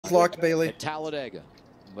clocked, Bailey. At Talladega.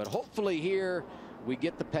 But hopefully here we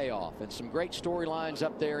get the payoff and some great storylines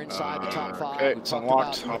up there inside the top 5. Okay, it's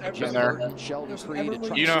unlocked. Hop in there. Sheldon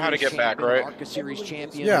Creed, You know how to get back, right? ARCA Series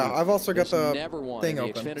champion. Yeah, I've also got the thing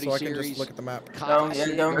open, so I can just look at the map.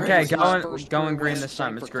 Okay, going green this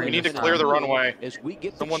time. It's green. We need to clear the runway.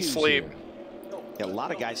 Someone sleep. Yeah, a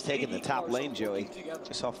lot of guys taking the top lane, Joey.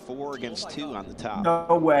 I saw 4 against 2 on the top.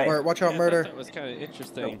 No way. Alright, watch out, murder. That was kind of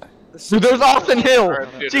interesting. Dude, there's Austin Hill.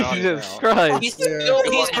 Dude, Jesus Christ. He's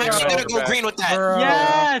actually gonna go green with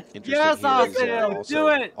that. Yes, Austin Hill, do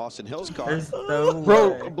it. Austin Hill's car.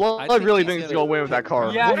 Bro, Blood really thinks to go away with that car.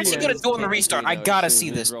 What is he gonna do on the restart? I gotta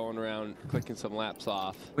see this. Rolling around, clicking some laps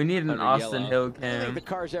off. We need an Austin Hill I think cam. the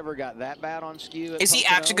car's ever got that bad on skew. Is he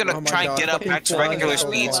actually gonna try and get up back to regular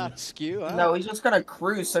speeds? Skew, huh? No, he's just gonna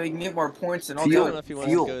cruise so he can get more points and all I the don't other know if he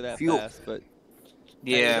wants to go that fast, but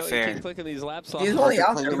Yeah, keep fair. clicking these laps off. He's only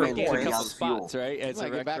out there for a couple points. spots, right? It's Might a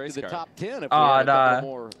get wrecked back race to the car. top 10 if Oh, we had a nah. couple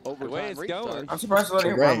more The way overtime it's restarts. going. I'm surprised to let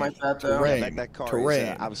him run like that though. That car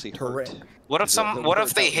is obviously hurt. What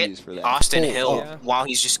if they hit Austin Hill while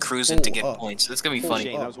he's just cruising to get points? That's gonna be funny.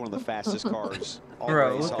 Shane, that was one of the fastest cars all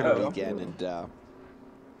Bro, race, look all at him. weekend, and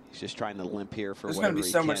he's just trying to limp here for There's whatever gonna be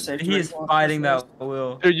he so much can. safety. He is fighting that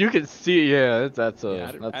wheel. Dude, you can see, yeah, that's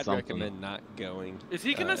I'd something. recommend not going. Is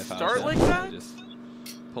he gonna if I was start him. like that? Just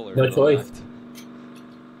pull her No to the choice. left.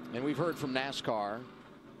 And we've heard from NASCAR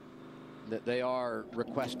that they are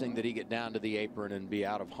requesting that he get down to the apron and be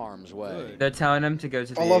out of harm's way. They're telling him to go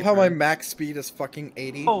to the I love how my apron. max speed is fucking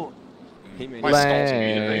 80. Oh, He may My stall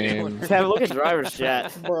speed is 80. Have a look at driver's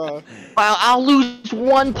chat. Bruh. I'll lose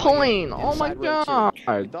 1 point. Oh my Inside row god.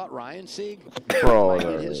 two. You thought Ryan Sieg Bro, might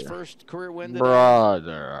get his first career win today?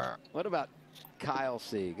 brother. What about Kyle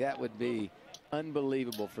Sieg? That would be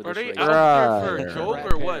unbelievable for are this they race. out there for a Right.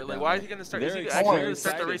 joke or what? Like, why is he gonna start? Is he actually gonna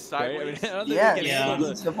start the race sideways? Yeah,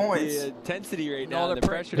 it's the points. The intensity right now, the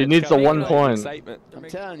pressure. He needs the 1 point. Excitement. I'm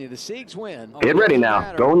telling you, the Siegs win. Get ready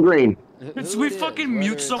now. Going green. Can we fucking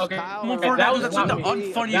mute someone for that? That's like the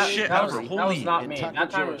unfunniest shit ever. Holy. not me. That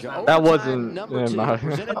time was not me. That wasn't.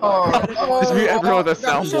 Just mute everyone with a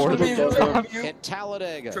soundboard. At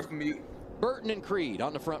Talladega, Burton and Creed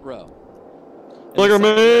on the front row.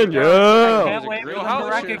 Flickerman, yeah. Can't wait for them to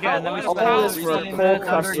wreck again. Then we All this for a Cole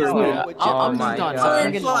Custer. Oh my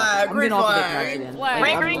god. Green flag, green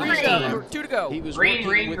flag. Green. 2 to go. He was Green, working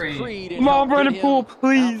green, with green. Creed and Come on, helped Brennan get Poole, him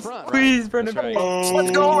please. out front, right? Please, Brennan That's Poole. right.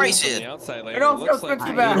 Let's go race On it. the outside lane, I don't it looks feel like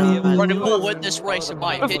 50 he back. may be able to Brennan go Poole a win this race in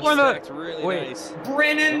my little bit. opinion. It's really Wait. nice.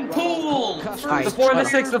 Brennan Poole. The 4 and the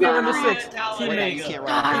 6, the 4 and the 6. You can't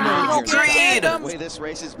ride Oh, Creed. the way this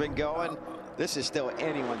race has been going. This is still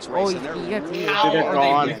anyone's race, and they're They're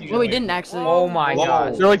gone. Well, we didn't actually. Oh my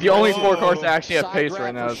god. They're like the only 4 cars that actually have pace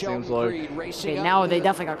right now, it seems like. Okay, now they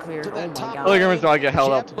definitely got cleared. Oh my god. Flickerman's gonna get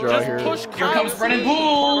held up to dry here. Here comes Brennan Poole.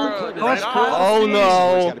 Oh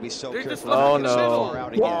no. gotta be so careful. Oh no.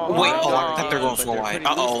 Wait, oh, I thought they're going full wide.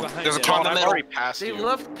 Uh-oh. There's a car in the middle. already passed They you.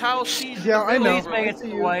 left Kyle Seed. Yeah, I know.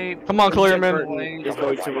 Come on, Clearman. He's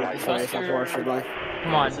going to race, unfortunately.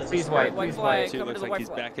 Come on, please white, please white. Two looks like he's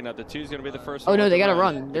backing up. The 2's gonna be the first. Oh one no, they to gotta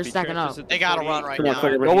run. run. They're If he stacking up. trenches at the They gotta 40, run right Come on, now.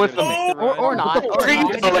 Clearman. Go with them. Or not.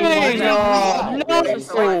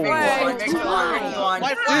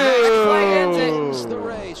 Wins the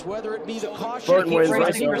race, whether it be the caution. Burton wins kick,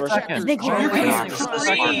 race over second.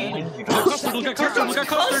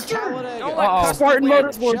 Spartan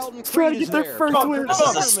Motorsports trying to get their first win.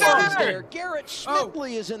 Garrett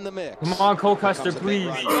Schmitley is in the mix. Come on, Cole Custer,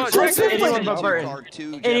 please. Anyone but Burton.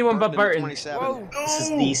 Anyone but Burton. This is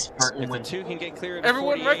the Spartan If the win. 2 can get clear of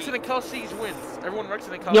Everyone wrecks 48. it and Kyle Seed wins. Everyone wrecks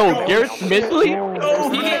it and Kyle Yo, Garrett Smithley?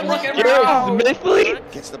 He didn't look at Garrett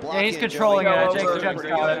Smithley? Gets the block Yeah, he's in, controlling Joey. it.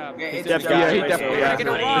 Jeff's got it. Yeah, he definitely has.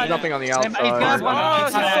 There's nothing on the outside.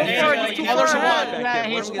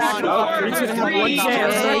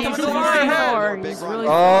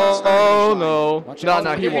 Oh no.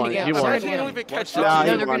 No, he won. He won. No,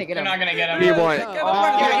 they're gonna get him. He won.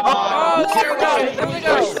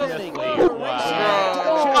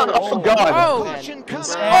 Oh god.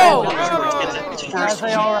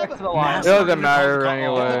 It doesn't matter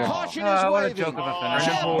anyway. What a joke of a finish.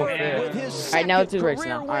 Alright, now it's 2 races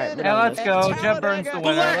now. Alright, let's go. Jeff Burns the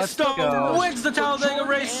winner. Let's go. wins the Talladega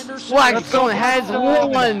race. Blackstone has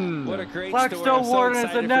won. What a great Blackstone Warden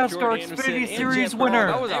is the NASCAR Xfinity Series winner.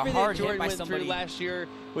 That was a hard hit by somebody last year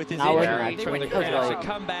with his No, injury for the crash to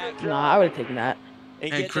come back. No, I would have taken that.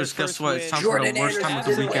 Hey Chris, guess what? It's time for the worst time of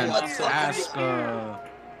the weekend. Ask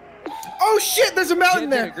Oh shit, there's a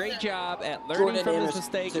mountain Did a there! great job at learning from his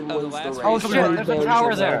mistake of the last Oh race. shit, there's a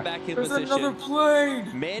tower there. There's another plane.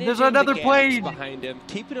 Managing There's another the gaps plane. behind him,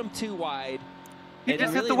 keeping him too wide. He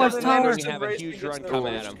just hit the West Tower. Have a huge run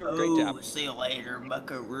coming at him. Great job. See you later,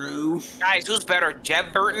 buckaroo. Guys, who's better,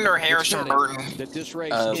 Jeb Burton or Harrison Burton? That this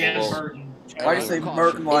race Why do you say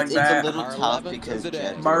Burton like that? It's a little tough because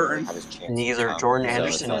Burton. neither Jordan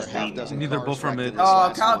Anderson is Neither both are mid.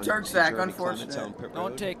 Oh, Kyle Turksack, unfortunate.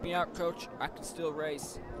 Don't take me out, coach. I can still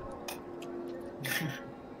race.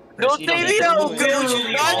 Don't take me out, coach.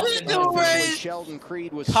 I can still race. Sheldon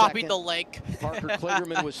Creed was Copy second. the lake. Parker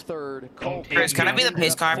Kligerman was third. Chris, can I be the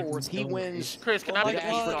pace car? He wins. Chris, can I be the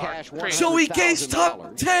Cash for cash, Joey Case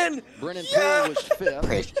top 10. Brennan Poole was fifth.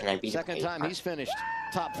 Chris, can I be the Second pace time car? he's finished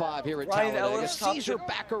top 5 here at Ryan Talladega. Ellis, top Caesar 10.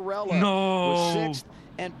 Baccarella No. was sixth,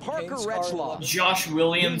 and Parker Retzlaff. Josh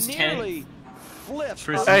Williams, who 10th. nearly flipped.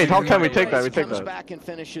 Hey, how can we take that? We take Comes that. back and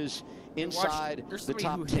finishes inside There's the three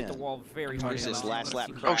top who 10. hit the wall very hard. Where's this last lap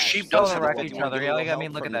Oh, crash? Sheep Don't does have a wreck runway. each other. Yeah, I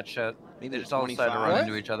mean, look at that shit. They just all decided to run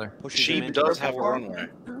into each other. Sheep does have a runway.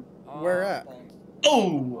 Where at?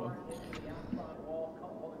 Oh!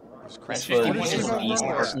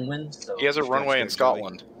 He has a runway in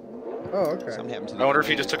Scotland. Oh, okay. Something happened to I the wonder if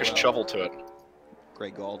he just took a shovel to it.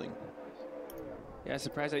 Greg Galding. Yeah,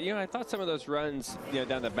 surprised. I thought some of those runs,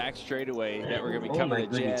 down the back straightaway that were going to be coming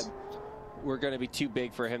to Jeb were going to be too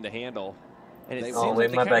big for him to handle. And it seems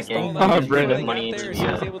like my bad game. Brandon.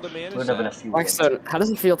 Blackstone, how does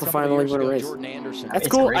it feel to finally win a race? That's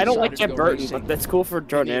cool. I don't like Jeb Burton, but that's cool for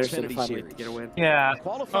Jordan Anderson to finally get a win. Yeah.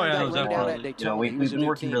 We've been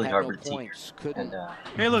working really hard for the team.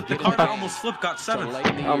 Hey, look, the car that almost flipped got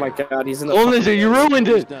 7th. Oh my god, he's in the. Only you ruined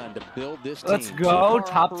it. Let's go.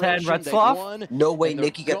 Top 10 Retzlaff. No way,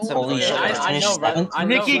 Nikki got 7th. Holy shit, I know,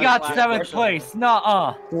 Nikki got 7th place.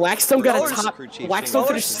 Nuh-uh. Blackstone got a top. Blackstone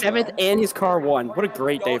finished 7th and his car won. What a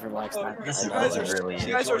great day for Blackstone. You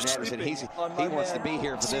guys are sleeping. He wants to be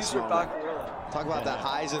here for this moment. Talk about the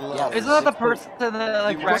highs and lows. Isn't that the person that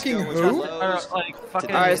like Fucking who? or like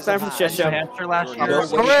fucking? All right, it's time for the chest show. Hampshire last year.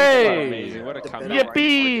 Hooray! What a comeback.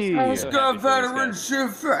 Yippee! Let's go, veteran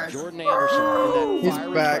shift fresh. Jordan Anderson in that He's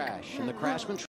fiery back. crash in the Craftsman